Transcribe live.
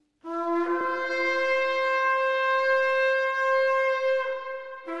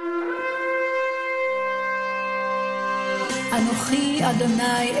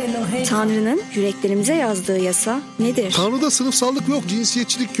Tanrı'nın yüreklerimize yazdığı yasa nedir? Tanrı'da sınıfsallık yok,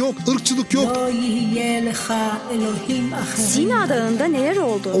 cinsiyetçilik yok, ırkçılık yok. Sina Dağı'nda neler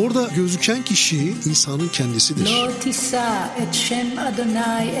oldu? Orada gözüken kişi insanın kendisidir.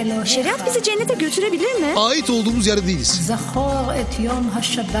 Şeriat bizi cennete götürebilir mi? Ait olduğumuz yerde değiliz.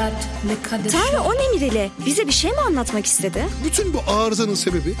 Tanrı o emir ile bize bir şey mi anlatmak istedi? Bütün bu arızanın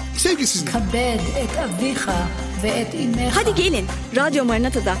sebebi sevgisizlik. Hadi gelin Radyo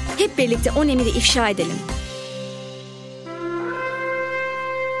Maranata'da hep birlikte o emiri ifşa edelim.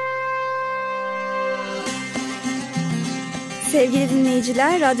 Sevgili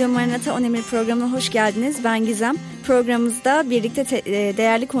dinleyiciler, Radyo Maranata On Emir programına hoş geldiniz. Ben Gizem. Programımızda birlikte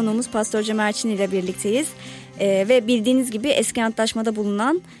değerli konuğumuz Pastor Cem Erçin ile birlikteyiz. Ve bildiğiniz gibi eski antlaşmada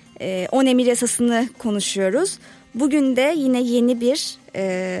bulunan On Emir yasasını konuşuyoruz. Bugün de yine yeni bir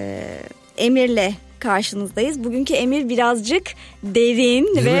emirle karşınızdayız. Bugünkü emir birazcık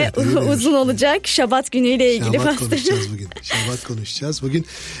derin ve uzun olacak. Şabat günüyle ilgili. Şabat konuşacağız bugün. Şabat konuşacağız bugün.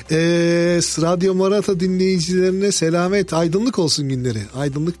 Radyo Maranata dinleyicilerine selamet, aydınlık olsun günleri.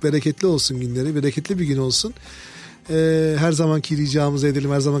 Aydınlık, bereketli olsun günleri. Bereketli bir gün olsun. Her zamanki ricamızı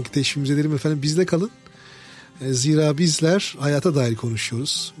edelim, her zamanki teşvimizi edelim. Efendim bizle kalın. Zira bizler hayata dair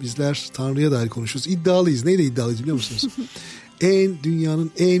konuşuyoruz. Bizler Tanrı'ya dair konuşuyoruz. İddialıyız. Neyle iddialıyız biliyor musunuz?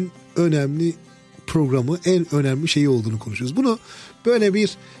 Dünyanın en önemli programı, en önemli şeyi olduğunu konuşuyoruz. Bunu böyle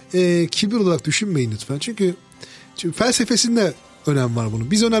bir kibir olarak düşünmeyin lütfen. Çünkü felsefesinde önem var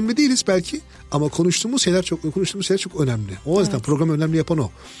bunun. Biz önemli değiliz belki ama konuştuğumuz şeyler çok önemli. O yüzden programı önemli yapan o.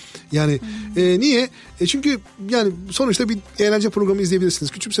 Yani niye? Çünkü yani sonuçta bir eğlence programı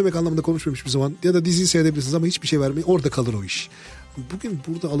izleyebilirsiniz. Küçümsemek anlamında konuşmamış bir zaman ya da diziyi seyredebilirsiniz ama hiçbir şey vermeyin. Orada kalır o iş. Bugün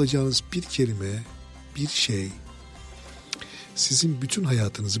burada alacağınız bir kelime, bir şey sizin bütün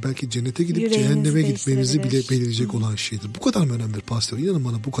hayatınızı belki cennete gidip yüreğinizi cehenneme gitmenizi bile belirleyecek olan şeydir. Bu kadar mı önemlidir pastör? İnanın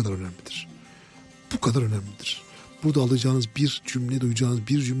bana bu kadar önemlidir. Bu kadar önemlidir. Burada alacağınız bir cümle, duyacağınız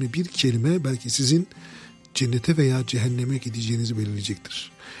bir cümle, bir kelime belki sizin cennete veya cehenneme gideceğinizi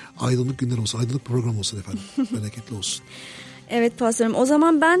belirleyecektir. Aydınlık günler olsun, aydınlık program olsun efendim. Bereketli olsun. Evet pastörüm, o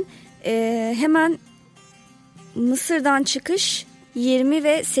zaman ben hemen Mısır'dan çıkış 20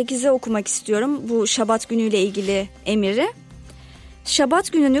 ve 8'e okumak istiyorum bu Şabat günüyle ilgili emiri.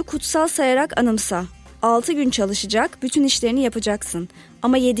 Şabat gününü kutsal sayarak anımsa. 6 gün çalışacak, bütün işlerini yapacaksın.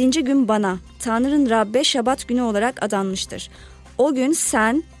 Ama 7. gün bana, Tanrı'nın Rabbe Şabat günü olarak adanmıştır. O gün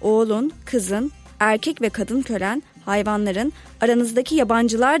sen, oğlun, kızın, erkek ve kadın kölen, hayvanların, aranızdaki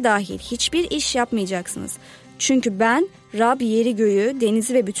yabancılar dahil hiçbir iş yapmayacaksınız. Çünkü ben, Rab yeri göğü,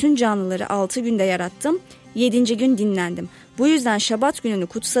 denizi ve bütün canlıları 6 günde yarattım. 7. gün dinlendim. Bu yüzden Şabat gününü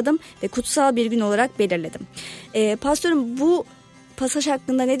kutsadım ve kutsal bir gün olarak belirledim. Pastörüm, bu pasaj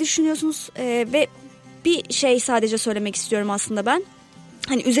hakkında ne düşünüyorsunuz? Ve bir şey sadece söylemek istiyorum aslında ben.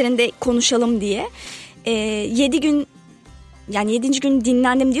 Hani üzerinde konuşalım diye. 7 gün, yani 7. gün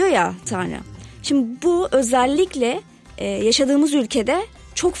dinlendim diyor ya Tanrı. Şimdi bu özellikle yaşadığımız ülkede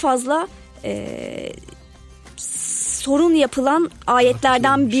çok fazla sorun yapılan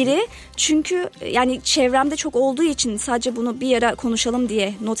ayetlerden biri. Çünkü yani çevremde çok olduğu için sadece bunu bir ara konuşalım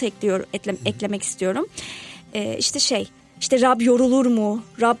diye not eklemek istiyorum. İşte Rab yorulur mu?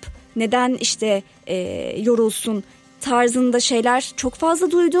 Rab neden yorulsun tarzında şeyler çok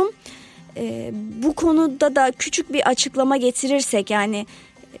fazla duydum. Bu konuda da küçük bir açıklama getirirsek, yani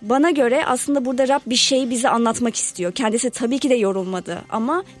bana göre aslında burada Rab bir şeyi bize anlatmak istiyor. Kendisi tabii ki de yorulmadı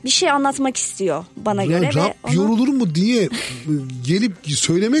ama bir şey anlatmak istiyor bana göre. Rab yorulur mu diye gelip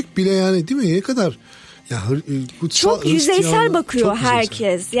söylemek bile, yani değil mi? Ne kadar çok yüzeysel bakıyor çok herkes.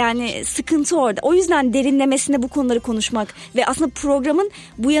 Yüzeysel. Yani sıkıntı orada. O yüzden derinlemesine bu konuları konuşmak ve aslında programın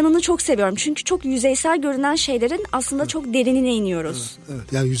bu yanını çok seviyorum. Çünkü çok yüzeysel görünen şeylerin aslında çok derinine iniyoruz. Evet.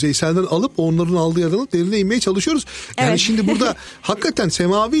 Yani yüzeyselden alıp onların aldığı yerden alıp derine inmeye çalışıyoruz. Yani evet. Şimdi burada hakikaten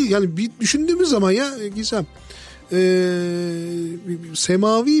semavi, yani bir düşündüğümüz zaman ya Gizem,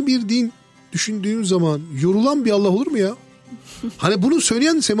 semavi bir din düşündüğümüz zaman yorulan bir Allah olur mu ya? Hani bunu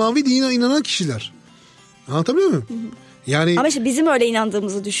söyleyen semavi dine inanan kişiler. Anlatabiliyor muyum? Yani ama işte bizim öyle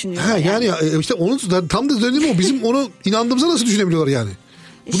inandığımızı düşünüyorlar. Yani işte onu tam da söylediğim o, bizim onu inandığımıza nasıl düşünebiliyorlar yani?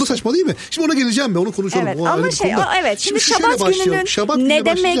 Bu da saçma değil mi? Şimdi ona geleceğim, onu konuşalım. Evet, ama şimdi Şabat gününün ne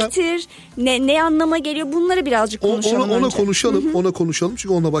demektir? Ne anlama geliyor? Bunları birazcık konuşalım. Ona konuşalım. Ona konuşalım.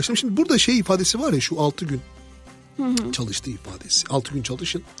 Çünkü onunla başlayalım. Şimdi burada ifadesi var ya, şu 6 gün. Çalıştığı ifadesi. 6 gün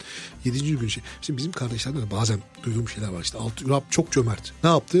çalışın. 7. gün şey. Şimdi bizim kardeşlerde de bazen duyduğum şeyler var. İşte Rab çok cömert. Ne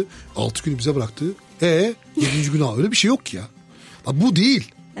yaptı? 6 günü bize bıraktı. 7. gün öyle bir şey yok ki ya. Bu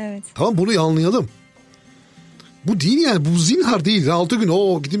değil. Evet. Tamam, bunu anlayalım. Bu değil yani, bu zinhar değil. 6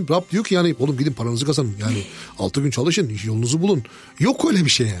 gün gidin, Rab diyor ki yani oğlum gidin paranızı kazanın. Yani 6 gün çalışın, yolunuzu bulun. Yok öyle bir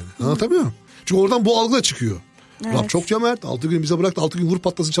şey yani. Anlatabiliyor muyum? Çünkü oradan bu algı da çıkıyor. Evet. Rab çok cömert. 6 gün bize bıraktı. 6 gün vur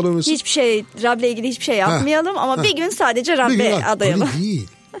patlasın çalar oynasın. Hiçbir şey, Rab'le ilgili hiçbir şey yapmayalım ama bir gün sadece Rab'be adayalım. Öyle değil.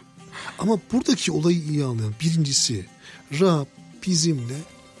 Ama buradaki olayı iyi anlayalım. Birincisi, Rab bizimle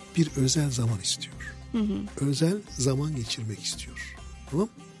bir özel zaman istiyor. Özel zaman geçirmek istiyor. Tamam?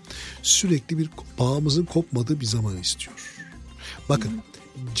 Sürekli bir bağımızın kopmadığı bir zaman istiyor. Bakın,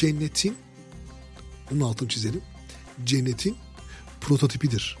 cennetin, bunun altını çizelim. Cennetin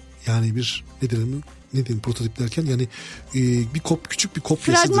prototipidir. Yani bir ne diyelim prototip derken yani küçük bir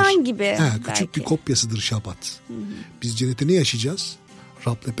kopyasıdır. Fragman gibi. Küçük bir kopyasıdır Şabat. Biz cennette ne yaşayacağız?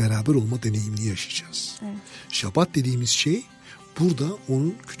 Rab'le beraber olma deneyimini yaşayacağız. Evet. Şabat dediğimiz şey burada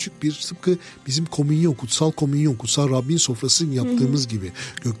onun küçük bir, tıpkı bizim komünyon, kutsal Rabbin sofrasını yaptığımız gibi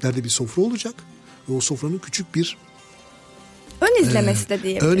göklerde bir sofra olacak ve o sofranın küçük bir ön izlemesi de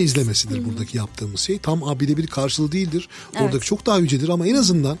diyebiliriz. Ön izlemesidir buradaki yaptığımız şey. Tam abide bir karşılığı değildir. Evet. Oradaki çok daha yücedir ama en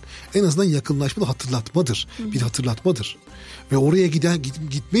azından yakınlaşma da hatırlatmadır. Bir hatırlatmadır. Ve oraya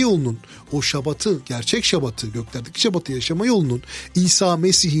gitme yolunun, o Şabat'ı, gerçek Şabat'ı, göklerdeki Şabat'ı yaşama yolunun İsa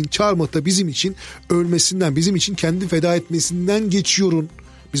Mesih'in çarmıhta bizim için ölmesinden, bizim için kendi feda etmesinden geçiyorun.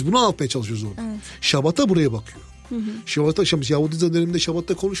 Biz bunu anlatmaya çalışıyoruz orada. Evet. Şabat'a buraya bakıyor. Şabat'a, Yahudi döneminde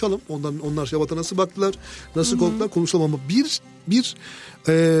Şabat'ta konuşalım. Onlar Şabat'a nasıl baktılar, nasıl korktular konuşalım ama bir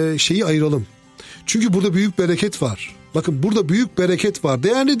şeyi ayıralım. Çünkü burada büyük bereket var. Bakın burada büyük bereket var.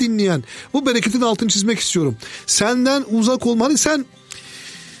 Değerli dinleyen, bu bereketin altını çizmek istiyorum. Senden uzak olmanı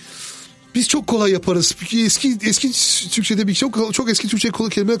biz çok kolay yaparız. Eski Türkçe'de çok eski Türkçe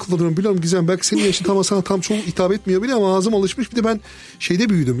kelimeler kullanıyorum. Biliyorum Gizem, belki senin yaşın sana tam çok hitap etmiyor bile ama ağzım alışmış. Bir de ben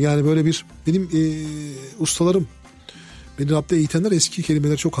büyüdüm. Yani böyle benim ustalarım, beni Rab'de eğitenler eski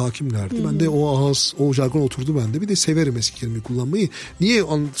kelimeler çok hakimlerdi. Ben de o jargon oturdu bende. Bir de severim eski kelimeyi kullanmayı. Niye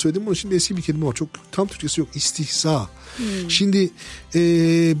söyledim bunu? Şimdi eski bir kelime var. Çok tam Türkçesi yok. İstihza. Şimdi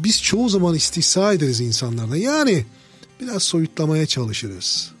biz çoğu zaman istihza ederiz insanlarla. Yani biraz soyutlamaya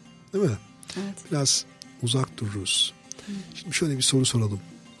çalışırız. Değil mi? Evet. Biraz uzak dururuz. Şimdi şöyle bir soru soralım.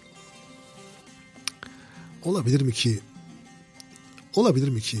 Olabilir mi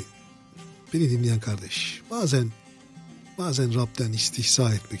ki beni dinleyen kardeş, bazen Rab'den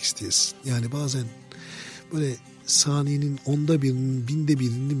istihza etmek isteyesin. Yani bazen böyle saniyenin 10'da birinin, 1000'de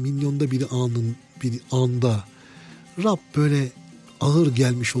birinin, milyonda bir anda Rab böyle ağır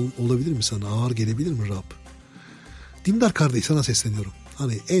gelmiş olabilir mi sana? Ağır gelebilir mi Rab? Dindar kardeş, sana sesleniyorum.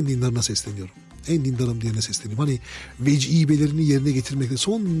 Hani en dindarına sesleniyorum. En dindarım diyene sesleniyorum. Hani vecibelerini yerine getirmekte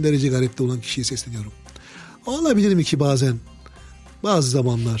son derece gayretli olan kişiye sesleniyorum. Olabilir mi ki bazı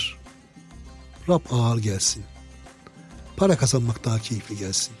zamanlar Rab ağır gelsin? Para kazanmak daha keyifli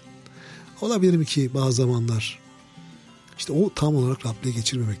gelsin. Olabilir mi ki bazı zamanlar işte o tam olarak Rab'le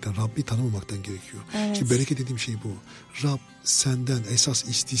geçirmemekten, Rabbi tanımamaktan gerekiyor. Evet. Şimdi bereket dediğim şey bu. Rab senden esas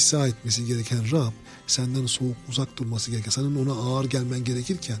istihza etmesi gereken Rab, senden soğuk uzak durması gereken, senin ona ağır gelmen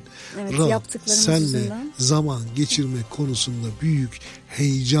gerekirken Rab seninle zaman geçirmek konusunda büyük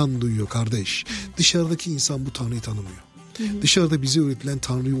heyecan duyuyor kardeş. Dışarıdaki insan bu Tanrı'yı tanımıyor. Dışarıda bize öğretilen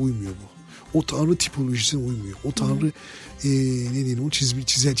Tanrı'ya uymuyor bu. O Tanrı tipolojisine uymuyor. O Tanrı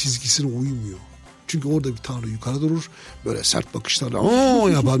çizgisine uymuyor. Çünkü orada bir Tanrı yukarı durur. Böyle sert bakışlarla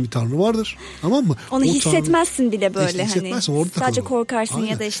yapan bir Tanrı vardır. Tamam mı? Onu hissetmezsin bile böyle. Hissetmezsin, hani. Sadece korkarsın. Aynen.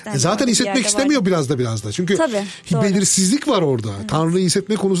 Ya da işte. Zaten hissetmek istemiyor biraz da. Çünkü belirsizlik var orada. Evet. Tanrı'yı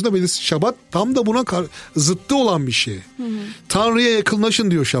hissetme konusunda belirsizlik. Şabat tam da buna zıttı olan bir şey. Tanrı'ya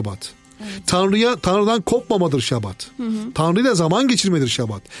yakınlaşın diyor Şabat. Evet. Tanrı'dan kopmamadır Şabat. Tanrı'yla zaman geçirmedir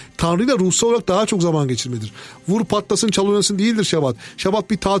Şabat. Tanrı'yla ruhsal olarak daha çok zaman geçirmedir. Vur patlasın çal oynasın değildir Şabat.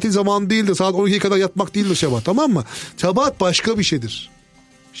 Şabat bir tatil zamanı değildir. Saat 12'ye kadar yatmak değildir Şabat, tamam mı? Şabat başka bir şeydir.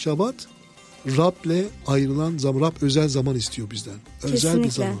 Şabat Rab'le ayrılan zaman. Rab özel zaman istiyor bizden. Özel kesinlikle.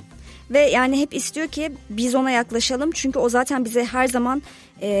 Bir zaman. Ve yani hep istiyor ki biz ona yaklaşalım. Çünkü o zaten bize her zaman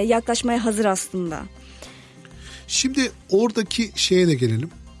yaklaşmaya hazır aslında. Şimdi oradaki şeye de gelelim.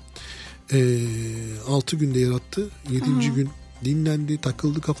 6 günde yarattı. 7. gün dinlendi,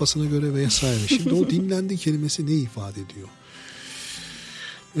 takıldı kafasına göre vesaire. Şimdi o dinlendi kelimesi ne ifade ediyor?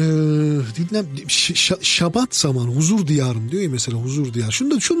 Şabat zaman huzur diyarım diyor ya mesela, huzur diyar.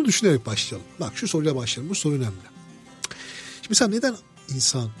 Şunu düşünerek başlayalım. Bak şu soruyla başlayalım. Bu soru önemli. Şimdi mesela neden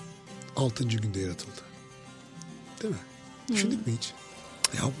insan 6. günde yaratıldı? Değil mi? Düşündük mü hiç?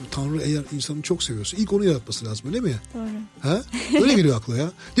 Ya bu Tanrı eğer insanı çok seviyorsa ilk onu yaratması lazım, öyle mi? Doğru. Ha? Öyle geliyor akla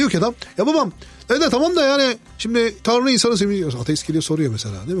ya. Diyor ki adam, ya babam evet tamam da yani şimdi Tanrı insanı seviyor. Ateist geliyor soruyor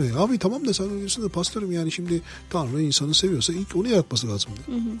mesela, değil mi? Abi tamam da sen diyorsun da pastörüm, yani şimdi Tanrı insanı seviyorsa ilk onu yaratması lazımdı.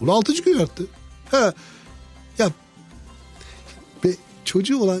 Onu 6. gün yarattı. Ya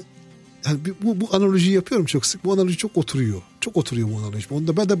çocuğu olan, yani bu analojiyi yapıyorum çok sık. Bu analoji çok oturuyor. Çok oturuyor bu analoji. Onu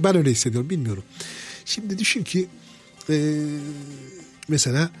da ben öyle hissediyorum, bilmiyorum. Şimdi düşün ki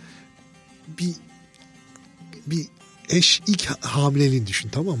mesela bir eş ilk hamileliğini düşün,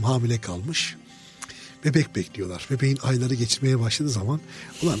 tamam mı? Hamile kalmış. Bebek bekliyorlar. Bebeğin ayları geçmeye başladığı zaman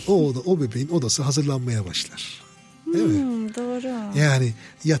o bebeğin odası hazırlanmaya başlar. Değil mi? Doğru. Yani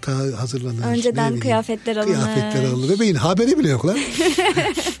yatağı hazırlanır. Önceden kıyafetler alınır. Bebeğin haberi bile yok lan.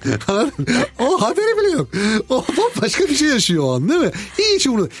 O haberi bile yok. O başka bir şey yaşıyor o an, değil mi? Hiç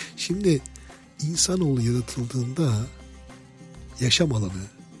umurunda. Şimdi insanoğlu yaratıldığında yaşam alanı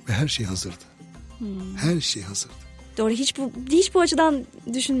ve her şey hazırdı. Her şey hazırdı. Doğru, hiç bu açıdan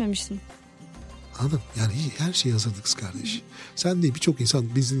düşünmemiştim. Anladın? Yani her şey hazırdı kız kardeş. Sen değil, birçok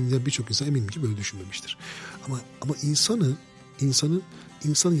insan, bizi dinleyen birçok insan eminim ki böyle düşünmemiştir. Ama insanı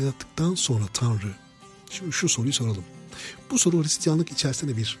yarattıktan sonra Tanrı, şimdi şu soruyu soralım. Bu soru Hristiyanlık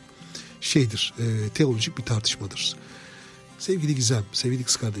içerisinde bir şeydir, teolojik bir tartışmadır. Sevgili Gizem, sevgili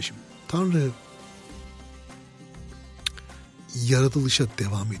kız kardeşim, Tanrı yaratılışa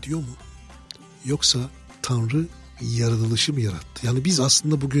devam ediyor mu? Yoksa Tanrı yaratılışı mı yarattı? Yani biz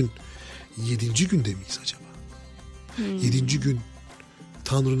aslında bugün 7. günde miyiz acaba? 7. gün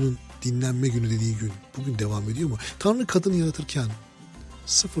Tanrı'nın dinlenme günü dediği gün bugün devam ediyor mu? Tanrı kadını yaratırken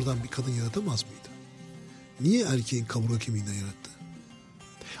sıfırdan bir kadın yaratamaz mıydı? Niye erkeğin kaburga kemiğinden yarattı?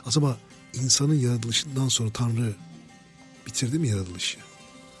 Acaba insanın yaratılışından sonra Tanrı bitirdi mi yaratılışı?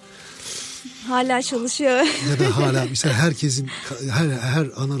 Hala çalışıyor. Ya da hala mesela herkesin her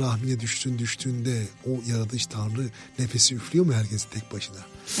ana rahmine düştüğünde o yaratılış Tanrı nefesi üflüyor mu herkesi tek başına?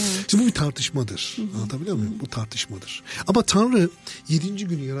 Evet. Şimdi bu bir tartışmadır. Anlatabiliyor muyum? Bu tartışmadır. Ama Tanrı 7.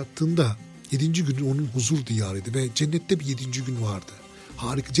 günü yarattığında 7. günü onun huzur diyarıydı ve cennette bir 7. gün vardı.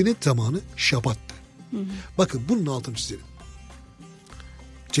 Harika. Cennet zamanı şabattı. Bakın bunun altını çizelim.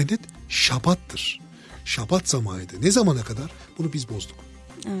 Cennet şabattır. Şabat zamanıydı. Ne zamana kadar? Bunu biz bozduk.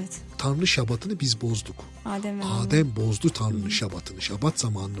 Evet. Tanrı şabatını biz bozduk. Adem bozdu Tanrı'nın şabatını. Şabat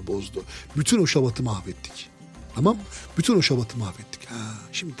zamanını bozdu. Bütün o şabatı mahvettik. Tamam? Bütün o şabatı mahvettik.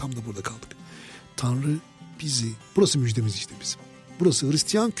 Şimdi tam da burada kaldık. Tanrı bizi, burası müjdemiz işte bizim. Burası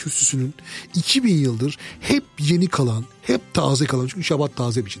Hristiyan kürsüsünün 2000 yıldır hep yeni kalan, hep taze kalan. Çünkü şabat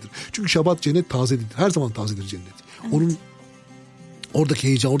taze bir şeydir. Çünkü şabat, cennet tazedir. Her zaman tazedir cennet. Evet. Onun oradaki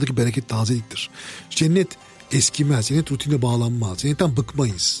heyecan, oradaki bereket tazeliktir. Cennet eskimez. Cennet rutine bağlanmaz. Cennetten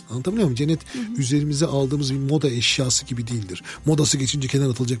bıkmayız. Anlatabiliyor muyum? Cennet üzerimize aldığımız bir moda eşyası gibi değildir. Modası geçince kenara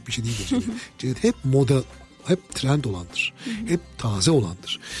atılacak bir şey değildir. Cennet hep moda, hep trend olandır. Hep taze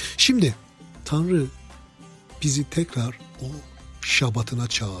olandır. Şimdi Tanrı bizi tekrar o şabatına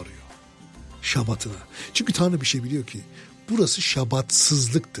çağırıyor. Şabatına. Çünkü Tanrı bir şey biliyor ki burası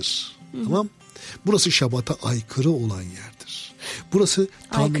şabatsızlıktır. Tamam? Burası şabata aykırı olan yerdir. Burası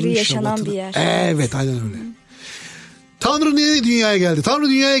Tanrı'nın aykırı yaşanan bir yer. Evet, aynen öyle. Tanrı niye dünyaya geldi? Tanrı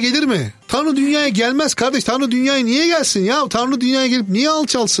dünyaya gelir mi? Tanrı dünyaya gelmez kardeş. Tanrı dünyaya niye gelsin ya? Tanrı dünyaya gelip niye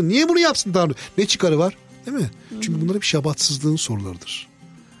alçalsın? Niye bunu yapsın Tanrı? Ne çıkarı var? Değil mi? Çünkü bunlar hep şabatsızlığın sorularıdır.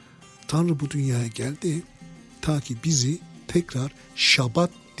 Tanrı bu dünyaya geldi ta ki bizi tekrar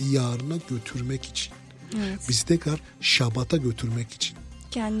şabat diyarına götürmek için. Evet. Bizi tekrar şabata götürmek için.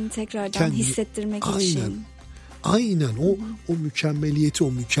 Kendini tekrardan hissettirmek için. Aynen o mükemmeliyeti,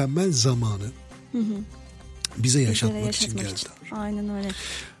 o mükemmel zamanı bize yaşatmak için geldi. Aynen öyle.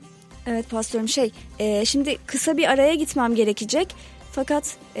 Evet pastörüm, şimdi kısa bir araya gitmem gerekecek.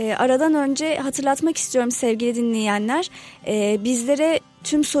 Fakat aradan önce hatırlatmak istiyorum sevgili dinleyenler. Bizlere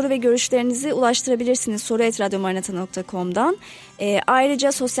tüm soru ve görüşlerinizi ulaştırabilirsiniz soru@radyomaranata.com'dan.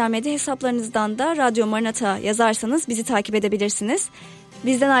 Ayrıca sosyal medya hesaplarınızdan da Radyo Maranata yazarsanız bizi takip edebilirsiniz.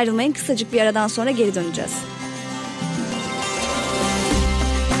 Bizden ayrılmayın, kısacık bir aradan sonra geri döneceğiz.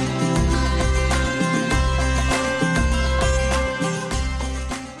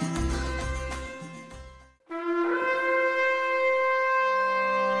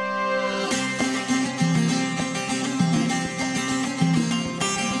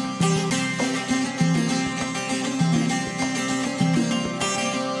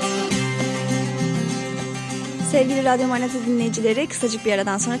 Sevgili Radyo Maranata dinleyicileri, kısacık bir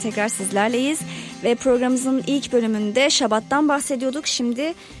aradan sonra tekrar sizlerleyiz. Ve programımızın ilk bölümünde Şabat'tan bahsediyorduk.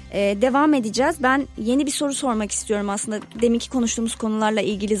 Şimdi devam edeceğiz. Ben yeni bir soru sormak istiyorum aslında. Deminki konuştuğumuz konularla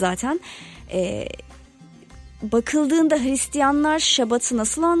ilgili zaten. Bakıldığında Hristiyanlar Şabat'ı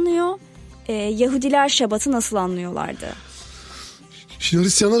nasıl anlıyor? Yahudiler Şabat'ı nasıl anlıyorlardı? Şimdi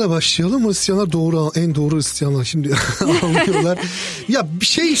Hristiyanlarla başlayalım. Hristiyanlar en doğru Hristiyanlar şimdi anlıyorlar. Ya bir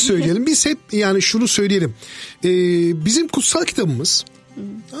şey söyleyelim. Biz hep yani şunu söyleyelim. Bizim kutsal kitabımız,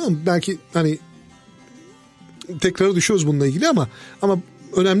 tamam, belki hani tekrara düşüyoruz bununla ilgili ama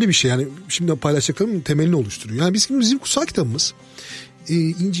önemli bir şey. Yani şimdi paylaşacaklarımın temelini oluşturuyor. Yani bizim kutsal kitabımız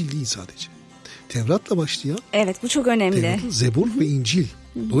İncil değil sadece. Tevrat'la başlayan. Evet, bu çok önemli. Zebur ve İncil.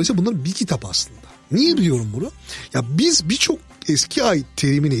 Dolayısıyla bunlar bir kitap aslında. Niye diyorum bunu? Ya biz birçok eski ayet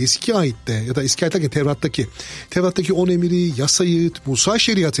terimini, eski ayette ya da eski ayet Tevrat'taki 10 emiri, yasayı,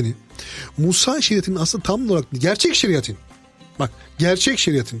 Musa şeriatının aslında tam olarak gerçek şeriatın. Bak, gerçek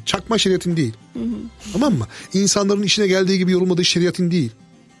şeriatın, çakma şeriatın değil. Tamam mı? İnsanların işine geldiği gibi yorulmadığı şeriatın değil.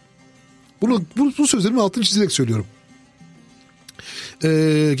 Bu sözlerimin altını çizerek söylüyorum.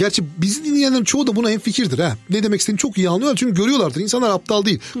 Gerçi bizi dinleyenlerin çoğu da buna hemfikirdir. Ne demek istediğini çok iyi anlıyorlar. Çünkü görüyorlardır. İnsanlar aptal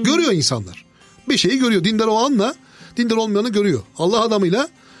değil. Görüyor insanlar. Bir şeyi görüyor. Dindar olanla dindar olmayanı görüyor. Allah adamıyla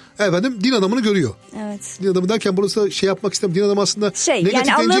din adamını görüyor. Evet. Din adamı derken burası yapmak istemem. Din adamı aslında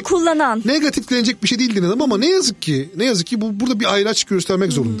yani Allah'ı kullanan. Negatiflenecek bir şey değil din adamı ama ne yazık ki burada bir ayraç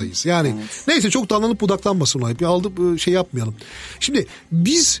göstermek zorundayız. Yani neyse çok dallanıp budaklanmasın o. Bir yapmayalım. Şimdi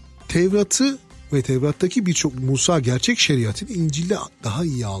biz Tevrat'ı ve Tevrat'taki birçok Musa gerçek şeriatını İncil'de daha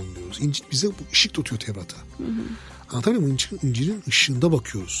iyi anlıyoruz. İncil bize bu ışık tutuyor Tevrat'a. Anlatabiliyor muyum? İncil'in ışığında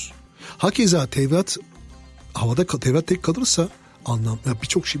bakıyoruz. Hakeza Tevrat tek kalırsa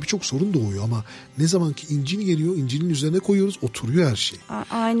birçok sorun doğuyor ama ne zaman ki İncil geliyor, İncil'in üzerine koyuyoruz, oturuyor her şey.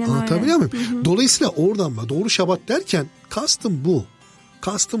 Aynen öyle. Anlatabiliyor muyum? Dolayısıyla oradan doğru Şabat derken kastım bu.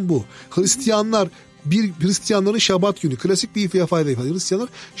 Hristiyanların Şabat günü, klasik bir ifade. Hristiyanlar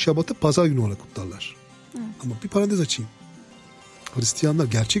Şabat'ı pazar günü olarak kutlarlar. Evet. Ama bir parantez açayım. Hristiyanlar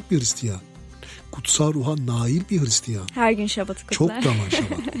gerçek bir Hristiyan. Kutsal ruha nail bir Hristiyan. Her gün Şabat'ı kutlar. Çok zaman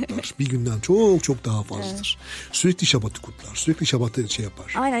Şabat kutlar. Bir günden çok daha fazladır. Evet. Sürekli Şabat'ı kutlar. Sürekli Şabat'ı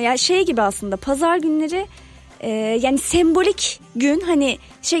yapar. Aynen, yani gibi aslında pazar günleri yani sembolik gün, hani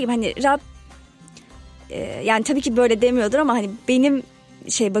gibi Rab yani tabii ki böyle demiyordur ama benim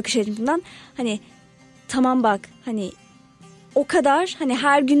bakış açımdan tamam bak o kadar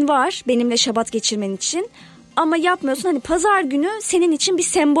her gün var benimle Şabat geçirmen için. Ama yapmıyorsun, pazar günü senin için bir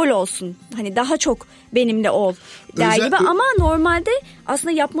sembol olsun. Daha çok benimle ol der gibi. Ama normalde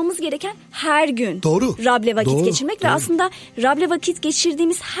aslında yapmamız gereken her gün Rab'le vakit geçirmek. Ve aslında Rab'le vakit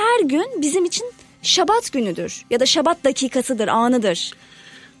geçirdiğimiz her gün bizim için Şabat günüdür. Ya da Şabat dakikasıdır, anıdır.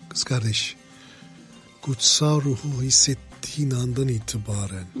 Kız kardeş, kutsal ruhu hissettiğin andan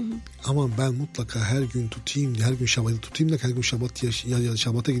itibaren aman ben mutlaka her gün tutayım, her gün Şabat'ı tutayım da her gün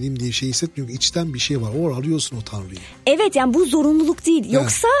Şabat'a gideyim diye şey hissetmiyorum. İçten bir şey var. Arıyorsun o Tanrı'yı. Evet, yani bu zorunluluk değil. Evet.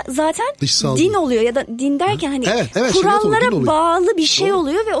 Yoksa zaten din oluyor ya da din derken kurallara bağlı bir şey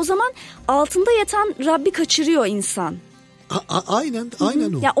oluyor ve o zaman altında yatan Rabbi kaçırıyor insan. Aynen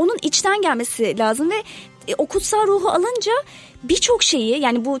o. Ya onun içten gelmesi lazım ve o kutsal ruhu alınca birçok şeyi,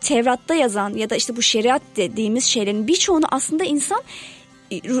 yani bu Tevrat'ta yazan ya da bu şeriat dediğimiz şeylerin birçoğunu aslında insan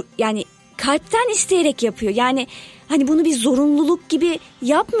yani kalpten isteyerek yapıyor. Yani bunu bir zorunluluk gibi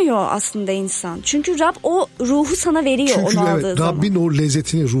yapmıyor aslında insan. Çünkü Rab o ruhu sana veriyor onu aldığı zaman. Rabbin o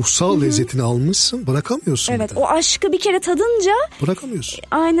lezzetini, ruhsal lezzetini almışsın, bırakamıyorsun. Evet, o aşkı bir kere tadınca bırakamıyorsun.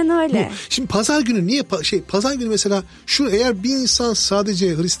 Aynen öyle. Şimdi pazar günü niye pazar günü mesela eğer bir insan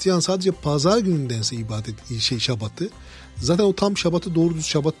sadece Hristiyan sadece pazar günündense ibadet Şabat'ı, zaten o tam Şabat'ı doğru düz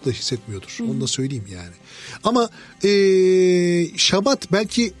Şabat'ı da hissetmiyordur. Onu da söyleyeyim yani. Ama Şabat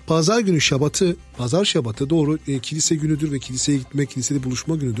belki pazar günü pazar Şabat'ı doğru kilise günüdür ve kiliseye gitmek, kilisede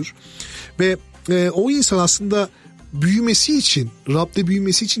buluşma günüdür. Ve o insan aslında büyümesi için, Rab'de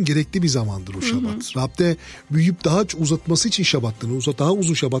büyümesi için gerekli bir zamandır o Şabat. Rab'de büyüyüp daha uzatması için Şabatlarını, daha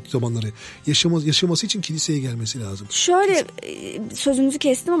uzun Şabat zamanları yaşaması için kiliseye gelmesi lazım. Şöyle sözünüzü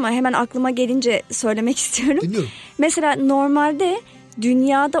kestim ama hemen aklıma gelince söylemek istiyorum. Dinliyorum. Mesela normalde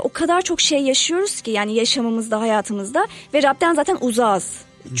dünyada o kadar çok şey yaşıyoruz ki, yani yaşamımızda, hayatımızda ve Rab'den zaten uzağız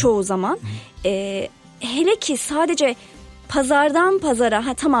çoğu zaman. Hele ki sadece pazardan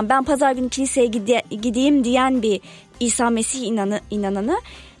pazara tamam ben pazar günü kiliseye gideyim diyen bir İsa Mesih inananı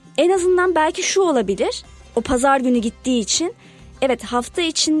en azından belki şu olabilir: o pazar günü gittiği için evet hafta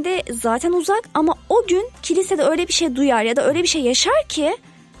içinde zaten uzak ama o gün kilisede öyle bir şey duyar ya da öyle bir şey yaşar ki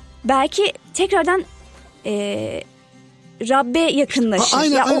belki tekrardan Rabbe yakınlaşır.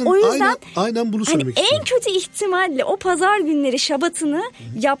 O yüzden aynen bunu söylemek istiyorum. En kötü ihtimalle o pazar günleri Şabat'ını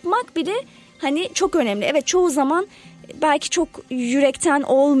yapmak bile çok önemli. Evet, çoğu zaman belki çok yürekten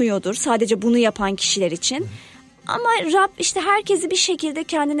olmuyordur sadece bunu yapan kişiler için. Ama Rab herkesi bir şekilde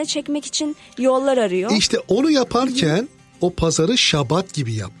kendine çekmek için yollar arıyor. İşte onu yaparken o pazarı Şabat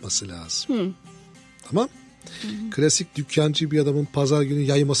gibi yapması lazım. Tamam? Klasik dükkancı bir adamın pazar günü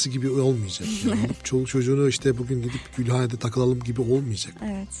yayması gibi olmayacak. Yani çoluk çocuğunu bugün gidip Gülhane'de takılalım gibi olmayacak.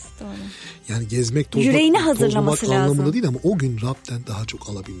 Evet, doğru. Yani gezmek, tozmak, yüreğini hazırlaması lazım anlamında değil ama o gün Rab'den daha çok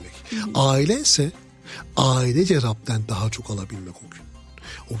alabilmek. Ailense Ailece Rab'den daha çok alabilmek o gün.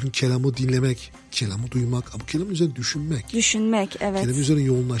 O gün kelamı dinlemek, kelamı duymak, ama kelamın üzerine düşünmek. Düşünmek, evet. Kelamın üzerine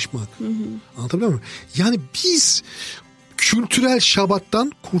yoğunlaşmak. Anlatabiliyor muyum? Yani biz kültürel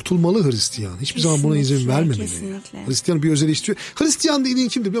şabattan kurtulmalı Hristiyan. Hiçbir zaman buna izin vermemeli. Kesinlikle. Hristiyan bir özel istiyor. Hristiyan dediğin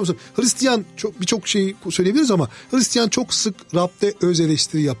kimdir biliyor musun? Hristiyan birçok şey söyleyebiliriz ama Hristiyan çok sık Rab'de öz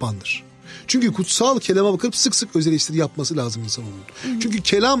eleştiri yapandır. Çünkü kutsal kelama bakıp sık sık öz eleştiri yapması lazım insanoğlunun. Çünkü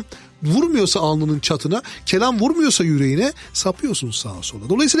kelam vurmuyorsa alnının çatına, kelam vurmuyorsa yüreğine, sapıyorsun sağa sola.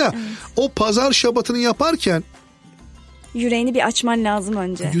 Dolayısıyla o pazar şabatını yaparken yüreğini bir açman lazım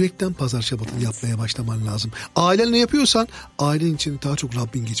önce. Yürekten pazar şabatını yapmaya başlaman lazım. Ailen ne yapıyorsan ailenin içinde daha çok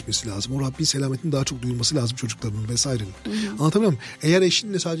Rabbin geçmesi lazım. O Rabbin selametini daha çok duyulması lazım çocuklarının vesairenin. Anlatabiliyor muyum? Eğer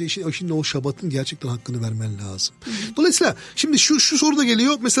eşinle sadece eşinle o şabatın gerçekten hakkını vermen lazım. Dolayısıyla şimdi şu soru da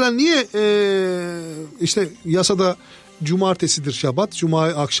geliyor. Mesela niye işte yasada cumartesidir şabat. Cuma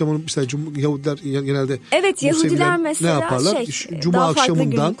akşamı mesela Yahudiler genelde evet, Yahudiler mesela ne yaparlar? Cuma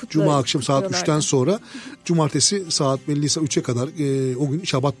akşamından Cuma akşam saat 3'ten sonra cumartesi saat belli 3'e kadar o gün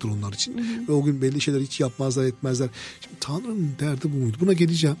şabattır onlar için. Ve o gün belli şeyler hiç yapmazlar etmezler. Şimdi Tanrı'nın derdi bu muydu? Buna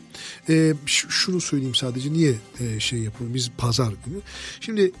geleceğim. Şunu söyleyeyim sadece niye şey yapalım biz pazar günü.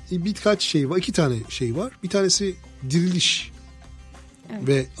 Şimdi birkaç şey var. 2 tane şey var. Bir tanesi diriliş. Evet.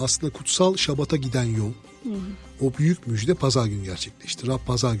 Ve aslında kutsal şabata giden yol. O büyük müjde pazar günü gerçekleşti. Rab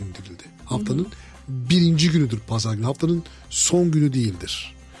pazar günü dirildi. Haftanın birinci günüdür pazar günü. Haftanın son günü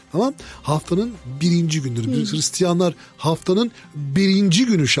değildir. Tamam? Haftanın birinci gündür. Hristiyanlar haftanın birinci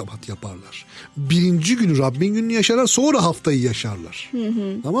günü şabat yaparlar. Birinci günü Rabbin gününü yaşarlar. Sonra haftayı yaşarlar.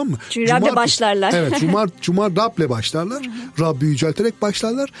 Tamam mı? Çünkü Rab'le başlarlar. Evet. Cuma Rab'le başlarlar. Rabbi yücelterek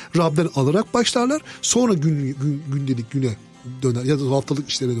başlarlar. Rab'den alarak başlarlar. Sonra gündelik güne döner ya da haftalık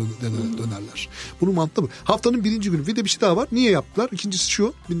işlere dönerler. Bunun mantığı bu. Haftanın birinci günü. Bir de bir şey daha var. Niye yaptılar? İkincisi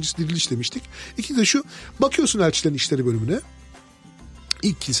şu. Birincisi diriliş demiştik. İkincisi de şu. Bakıyorsun elçilerin işleri bölümüne.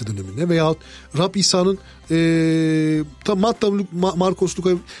 İlk kilise döneminde veyahut Rab İsa'nın Matta, Markos, Luka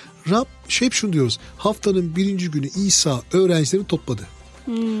Rab hep şunu diyoruz. Haftanın birinci günü İsa öğrencilerini topladı.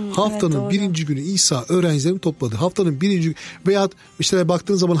 Haftanın birinci günü İsa öğrencilerini topladı. Haftanın birinci veyahut işte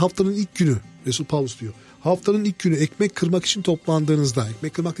baktığın zaman haftanın ilk günü Resul Paulus diyor. Haftanın ilk günü ekmek kırmak için toplandığınızda,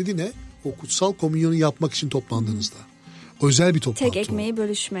 ekmek kırmak dediği ne? O kutsal komunyonu yapmak için toplandığınızda. Özel bir toplantı. Tek ekmeği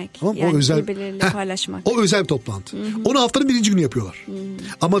bölüşmek. Tamam, yani o özel, birbirleriyle paylaşmak. O özel bir toplantı. Onu haftanın birinci günü yapıyorlar.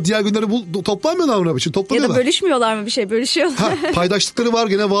 Ama diğer günleri toplanmıyorlar mı için? Toplanıyorlar. Ya da bölüşmüyorlar mı bir şey? Bölüşüyorlar. Paydaşlıkları var.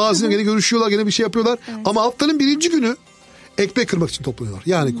 Gene vaazını gene görüşüyorlar. Gene bir şey yapıyorlar. Evet. Ama haftanın birinci günü ekmek kırmak için toplanıyorlar.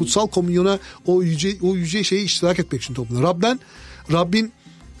 Yani kutsal komunyona o yüce şeyi iştirak etmek için toplanıyorlar. Rabbin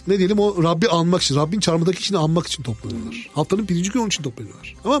ne diyelim o Rabbi anmak için, Rabbin çarmıhdaki işini anmak için toplanıyorlar. Haftanın birinci günü onun için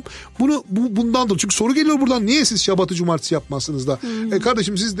toplanıyorlar. Tamam. Bundan dolayı. Çünkü soru geliyor buradan. Niye siz şabatı cumartesi yapmazsınız da?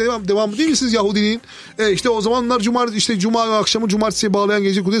 Kardeşim siz devam değil misiniz Yahudiliğin? İşte o zamanlar cuma akşamı cumartesiye bağlayan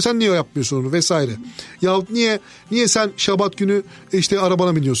gece kutluyor. Sen niye yapmıyorsun onu vesaire? Yahut niye sen şabat günü işte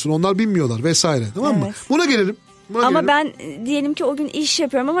arabana biniyorsun? Onlar binmiyorlar vesaire. Tamam mı? Buna gelelim. Ama ben diyelim ki o gün iş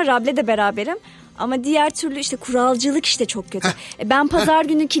yapıyorum ama Rab'le de beraberim. Ama diğer türlü işte kuralcılık işte çok kötü. Ben pazar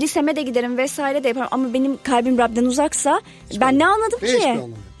günü kiliseme de giderim vesaire de yaparım. Ama benim kalbim Rab'den uzaksa ben ne anladım ki?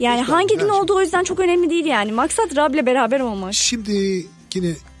 Yani hangi din olduğu o yüzden çok önemli değil yani. Maksat Rab'le beraber olmak. Şimdi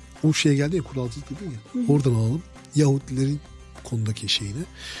yine o şeye geldi ya kuralcılık dedin ya. Oradan alalım Yahudilerin konudaki şeyini.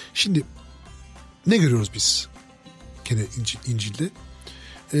 Şimdi ne görüyoruz biz? Gene İncil'de.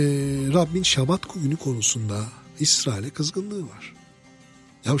 Rabbin şabat günü konusunda İsrail'e kızgınlığı var.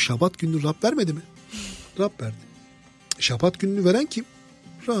 Ya şabat gününü Rab vermedi mi? Rab verdi. Şabat gününü veren kim?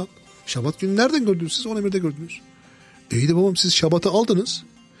 Rab. Şabat gününü nereden gördünüz siz? 10 emirde gördünüz. İyi de babam siz şabatı aldınız.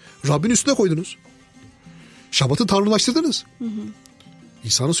 Rabbin üstüne koydunuz. Şabatı tanrılaştırdınız.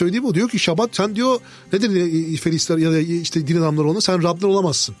 İsa'nın söylediği bu. Diyor ki şabat sen diyor nedir Felisler ya da işte din adamları ona sen Rab'den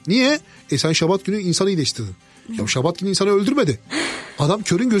olamazsın. Niye? Sen şabat günü insanı iyileştirdin. Ya şabat günü insanı öldürmedi. Adam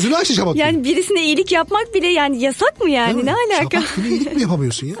körün gözünü açtı şabat günü. Yani birisine iyilik yapmak bile yani yasak mı yani? Ne alaka? Şabat günü iyilik mi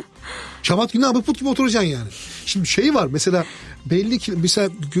yapamıyorsun ya? Şabat günü abi put gibi oturacaksın yani. Şimdi şey var mesela mesela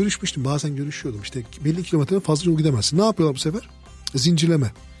görüşmüştüm bazen görüşüyordum işte belli kilometreden fazla yol gidemezsin. Ne yapıyorlar bu sefer?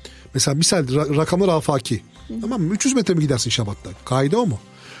 Zincirleme. Mesela misal rakamlar afaki. Tamam mı? 300 metre mi gidersin şabatta? Kaide o mu?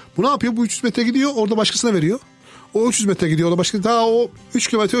 Bu ne yapıyor? Bu 300 metre gidiyor orada başkasına veriyor. O 300 metre gidiyor orada başka daha o 3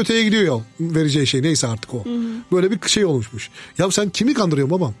 kilometre öteye gidiyor yol. Vereceği şey neyse artık o. Böyle bir şey oluşmuş. Ya sen kimi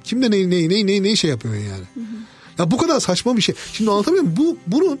kandırıyorsun babam? Kimde neyi şey yapıyorsun yani? Ya bu kadar saçma bir şey. Şimdi anlatamıyor muyum?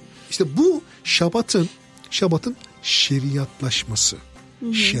 Bunun işte bu şabatın şeriatlaşması.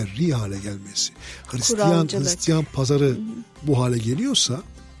 Şerri hale gelmesi. Hristiyan pazarı bu hale geliyorsa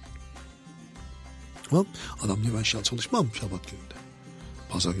tamam, adam diyor ben çalışmam şabat gününde.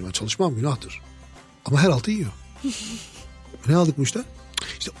 Pazar günü ben çalışmam günahtır. Ama her altı yiyor. Ne aldık bu işte?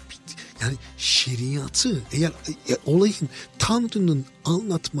 İşte yani şeriatı eğer olayın Tanrı'nın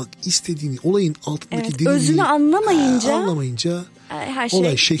anlatmak istediğini, olayın altındaki derinliği özünü anlamayınca her şey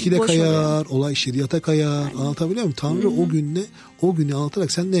olay şekile kayar, olay şeriata kayar. Aynen. Anlatabiliyor muyum? Tanrı o günü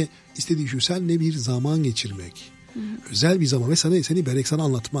anlatarak seninle istediği şu, seninle bir zaman geçirmek. Özel bir zaman ve seni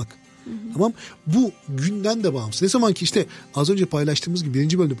anlatmak. Tamam. Bu günden de bağımsız. Ne zaman ki işte az önce paylaştığımız gibi,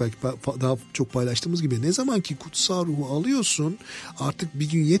 birinci bölümde belki daha çok paylaştığımız gibi, ne zaman ki kutsal ruhu alıyorsun artık bir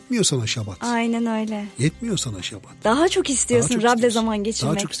gün yetmiyor sana Şabat. Aynen öyle. Yetmiyor sana Şabat. Daha çok istiyorsun Rab'le zaman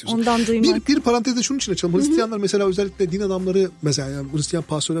geçirmek. Daha çok istiyorsun. Ondan duymak. Bir parantezde şunun için açalım. Hristiyanlar mesela, özellikle din adamları mesela, yani Hristiyan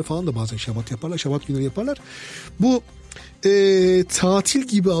pastörler falan da bazen Şabat yaparlar. Şabat günleri yaparlar. Bu tatil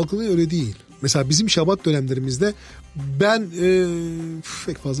gibi algılanıyor, öyle değil. Mesela bizim Şabat dönemlerimizde ben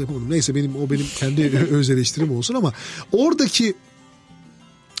pek fazla yapamadım. Neyse benim kendi öz eleştirim olsun ama oradaki,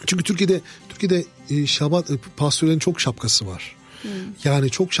 çünkü Türkiye'de Şabat pastörlerin çok şapkası var. Yani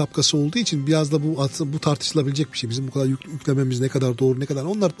çok şapkası olduğu için biraz da bu tartışılabilecek bir şey. Bizim bu kadar yüklememiz ne kadar doğru, ne kadar,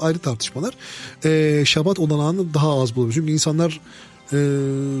 onlar ayrı tartışmalar. Şabat olanağını daha az buluyor. Çünkü insanlar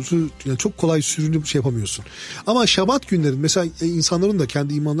yani çok kolay sürünüp şey yapamıyorsun. Ama Şabat günleri mesela insanların da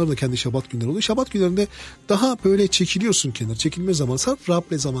kendi imanlarının da kendi Şabat günleri oluyor. Şabat günlerinde daha böyle çekiliyorsun kenara. Çekilme zamanı, sırf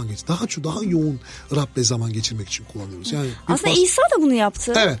Rab'le zaman geç. Daha yoğun Rab'le zaman geçirmek için kullanıyoruz. Yani aslında İsa da bunu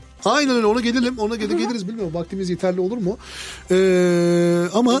yaptı. Evet. Aynen öyle, ona geliriz, bilmiyorum vaktimiz yeterli olur mu?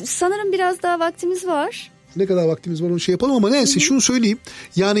 Ama sanırım biraz daha vaktimiz var. Ne kadar vaktimiz var onu şey yapalım ama neyse şunu söyleyeyim.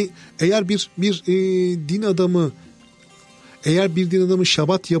 Yani eğer bir din adamı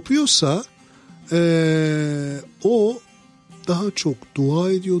Şabat yapıyorsa o daha çok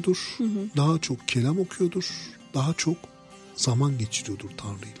dua ediyordur, daha çok kelam okuyordur, daha çok zaman geçiriyordur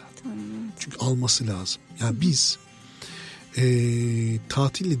Tanrı'yla. Çünkü alması lazım. Yani biz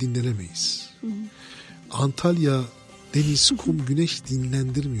tatille dinlenemeyiz. Antalya, deniz, kum, güneş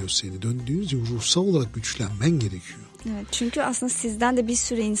dinlendirmiyor seni. Döndüğünüz gibi ruhsal olarak güçlenmen gerekiyor. Evet, çünkü aslında sizden de bir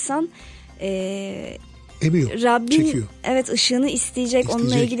sürü insan emiyor, Rabbin, çekiyor. Evet, ışığını isteyecek.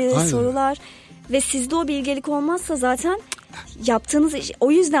 Onunla ilgili sorular ve sizde o bilgelik olmazsa zaten yaptığınız iş,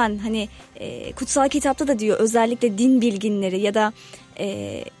 o yüzden hani kutsal kitapta da diyor, özellikle din bilginleri ya da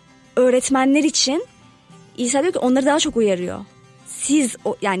öğretmenler için İsa diyor ki onları daha çok uyarıyor. Siz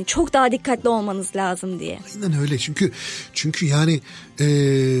yani çok daha dikkatli olmanız lazım diye. Aynen öyle, çünkü yani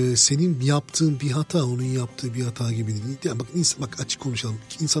senin yaptığın bir hata onun yaptığı bir hata gibi değil. Yani bak açık konuşalım.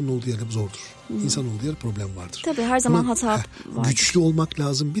 İnsanın olduğu yerde zordur. İnsanın olduğu yerde problem vardır. Tabii her zaman hata vardır. Güçlü olmak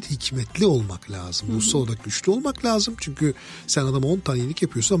lazım, bir hikmetli olmak lazım. Ruhsal olarak güçlü olmak lazım. Çünkü sen adama 10 tane iyilik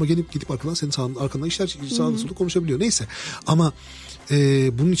yapıyorsun ama gidip arkadan senin arkandan işler sağda solda konuşabiliyor. Neyse ama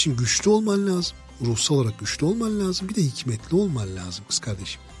bunun için güçlü olman lazım. Ruhsal olarak güçlü olman lazım. Bir de hikmetli olman lazım kız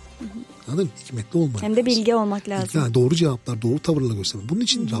kardeşim. Anladın mı? Hikmetli olman lazım. Hem de bilgi olmak lazım. Yani doğru cevaplar, doğru tavırla göstermek. Bunun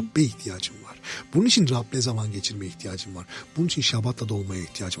için Rabbe ihtiyacım var. Bunun için Rab'le zaman geçirmeye ihtiyacım var. Bunun için Şabat'la dolmaya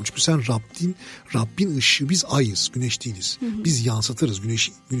ihtiyacım var. Çünkü sen Rabbin ışığı, biz ayız, güneş değiliz. Biz yansıtırız.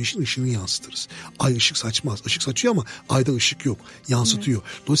 Güneşin ışığını yansıtırız. Ay ışık saçmaz. Işık saçıyor ama ayda ışık yok. Yansıtıyor.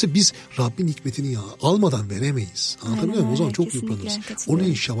 Dolayısıyla biz Rabbin hikmetini almadan veremeyiz. Anlatabiliyor muyum? O zaman çok yıpranırız. Onun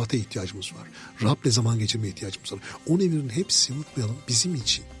için Şabat'a ihtiyacımız var. Rab'le zaman geçirmeye ihtiyacımız var. O emirlerin hepsini unutmayalım, bizim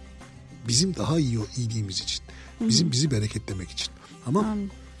için. Bizim daha iyiliğimiz için. Bizi bereketlemek için. Tamam.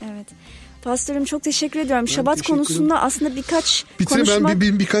 Evet. Pastörüm çok teşekkür ediyorum. Şabat konusunda aslında birkaç konuşmak...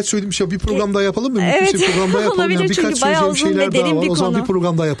 Ben birkaç söylediğim şey, bir program daha yapalım mı? Evet. Bir program daha yapalım. Olabilir yani çünkü birkaç bayağı uzun ve derin bir konu. O zaman bir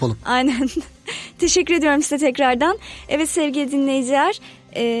program daha yapalım. Aynen. Teşekkür ediyorum size tekrardan. Evet sevgili dinleyiciler,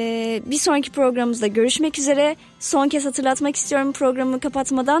 bir sonraki programımızda görüşmek üzere. Son kez hatırlatmak istiyorum programı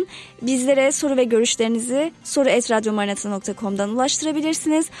kapatmadan. Bizlere soru ve görüşlerinizi soru@radyomaranata.com'dan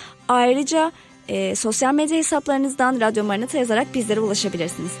ulaştırabilirsiniz. Ayrıca sosyal medya hesaplarınızdan Radyo Maranata yazarak bizlere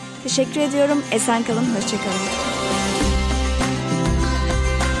ulaşabilirsiniz. Teşekkür ediyorum. Esen kalın, hoşça kalın.